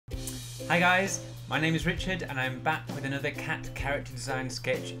Hi guys, my name is Richard and I'm back with another cat character design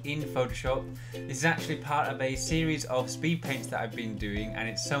sketch in Photoshop. This is actually part of a series of speed paints that I've been doing and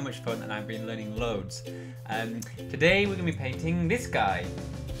it's so much fun and I've been learning loads. Today we're going to be painting this guy.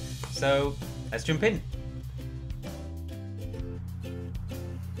 So let's jump in.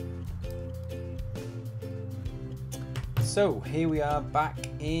 So here we are back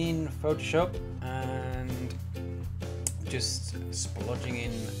in Photoshop and just splodging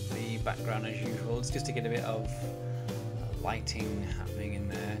in the background as usual. It's just to get a bit of lighting happening in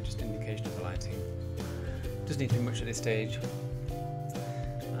there, just indication of the lighting. Doesn't need to be much at this stage.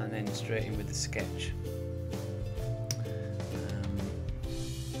 And then straight in with the sketch.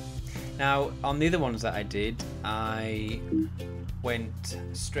 Now on the other ones that I did, I went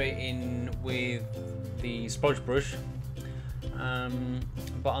straight in with the splodge brush.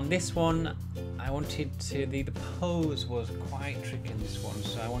 But on this one I wanted to, the pose was quite tricky in this one,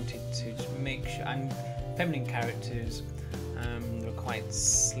 so I wanted to just make sure, and feminine characters, they're quite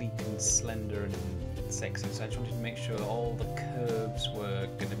sleek and slender and sexy, so I just wanted to make sure all the curves were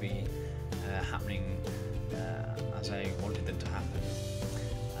going to be happening as I wanted them to happen.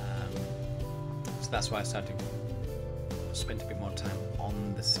 So that's why I spent a bit more time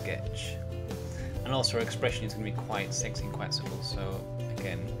on the sketch. And also her expression is going to be quite sexy and quite subtle, so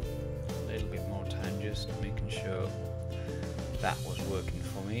again, a little bit more time just making sure that was working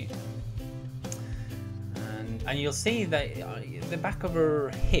for me. And you'll see that the back of her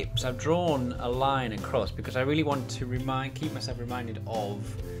hips, I've drawn a line across because I really want to keep myself reminded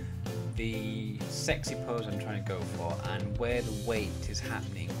of the sexy pose I'm trying to go for and where the weight is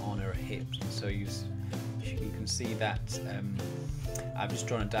happening on her hips. And so you can see that I've just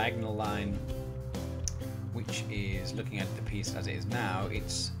drawn a diagonal line which is looking at the piece as it is now.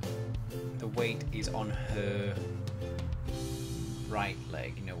 The weight is on her right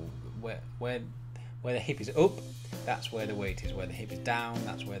leg, you know, where the hip is up, that's where the weight is. Where the hip is down,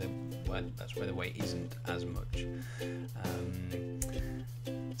 that's where the weight isn't as much.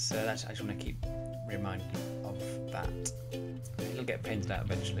 So that's, I just want to keep reminding of that. It'll get painted out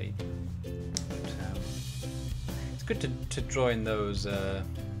eventually. But, it's good to draw in those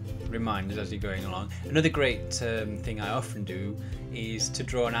reminders as you're going along. Another great thing I often do is to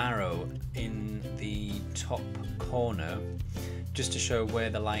draw an arrow in the top corner just to show where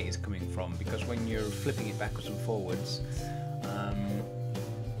the light is coming from, because when you're flipping it backwards and forwards,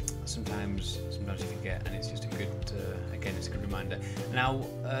 sometimes you forget, and it's just a good again, it's a good reminder. Now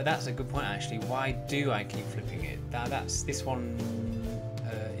that's a good point actually. Why do I keep flipping it? That's this one.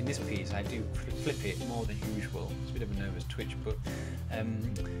 In this piece I do flip it more than usual. It's a bit of a nervous twitch, but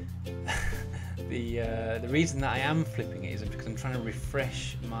the reason that I am flipping it is because I'm trying to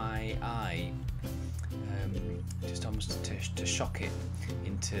refresh my eye, just almost to shock it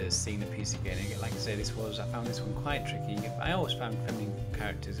into seeing the piece again. Like I say, I found this one quite tricky. I always found feminine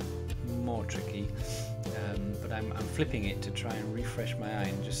characters more tricky, but I'm flipping it to try and refresh my eye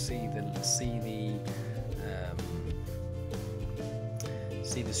and just see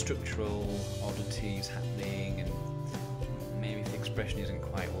the structural oddities happening, and maybe if the expression isn't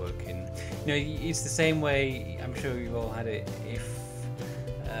quite working. You know, it's the same way, I'm sure you've all had it, if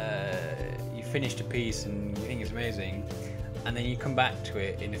you finished a piece and you think it's amazing, and then you come back to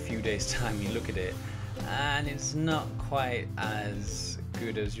it in a few days' time, you look at it, and it's not quite as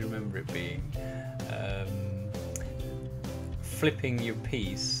good as you remember it being. Flipping your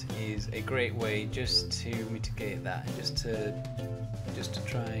piece is a great way just to mitigate that, and just to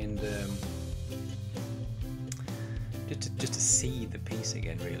try and just to see the piece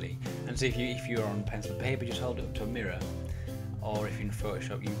again, really. And so if you're on pencil and paper, just hold it up to a mirror, or if you're in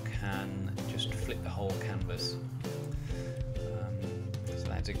Photoshop, you can just flip the whole canvas. So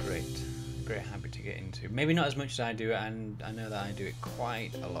that's a great habit to get into. Maybe not as much as I do, and I know that I do it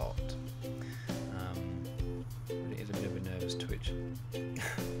quite a lot. But it is a bit of a nervous twitch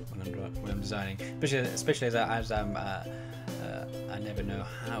when I'm designing, especially as I'm. I never know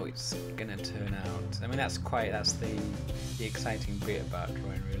how it's gonna turn out. I mean, that's the exciting bit about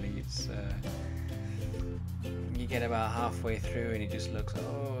drawing, really. It's you get about halfway through and it just looks,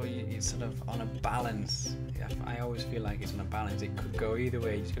 it's sort of on a balance. I always feel like it's on a balance. It could go either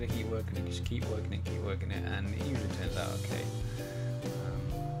way. You just gotta keep working it, just keep working it, and it usually turns out okay.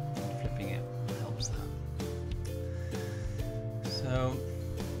 Flipping it helps that. So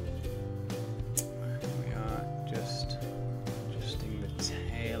we are just adjusting the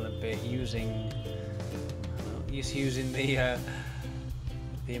tail a bit, using the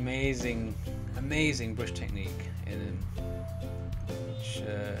amazing brush technique, which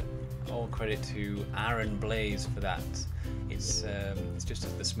all credit to Aaron Blaze for that It's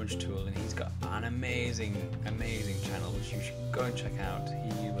just the smudge tool, and he's got an amazing channel which you should go and check out.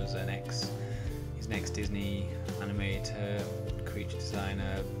 He's an ex-Disney animator, creature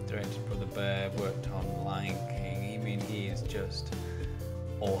designer, directed Brother Bear, worked on Lion King. I mean, he is just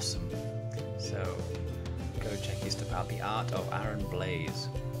awesome. So go check his stuff out. The Art of Aaron Blaze.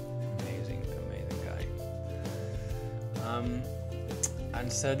 Amazing guy. And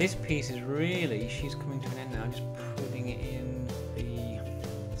so this piece is really, she's coming to an end now. Just putting it in the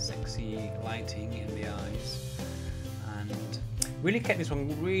sexy lighting in the eyes, and really kept this one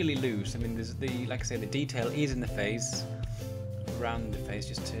really loose. I mean, there's like I say, the detail is in the face, around the face,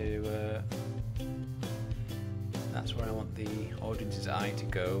 just to that's where I want the audience's eye to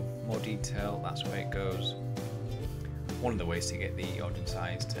go. More detail, that's where it goes. One of the ways to get the audience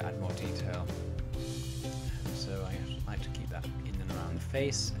eyes to add more detail. So I like to keep that in and around the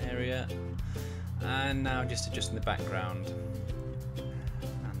face area. And now just adjusting the background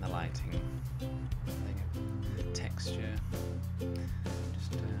and the lighting, texture,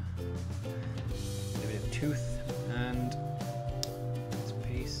 just a bit of tooth, and this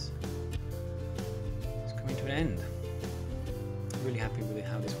piece is coming to an end. Really happy with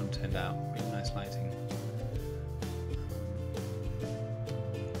how this one turned out. Really nice lighting.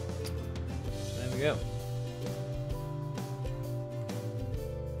 So there we go.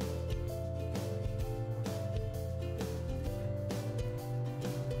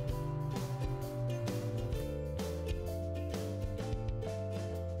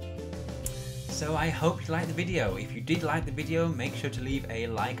 So I hope you liked the video. If you did like the video, make sure to leave a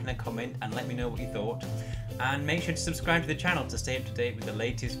like and a comment and let me know what you thought. And make sure to subscribe to the channel to stay up to date with the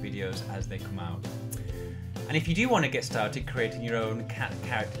latest videos as they come out. And if you do want to get started creating your own cat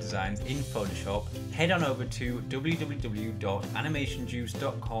character designs in Photoshop, head on over to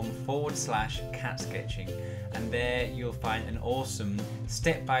www.animationjuice.com/cat sketching, and there you'll find an awesome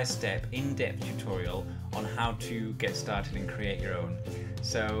step-by-step in-depth tutorial on how to get started and create your own.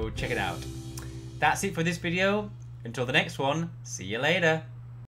 So check it out. That's it for this video. Until the next one, see you later.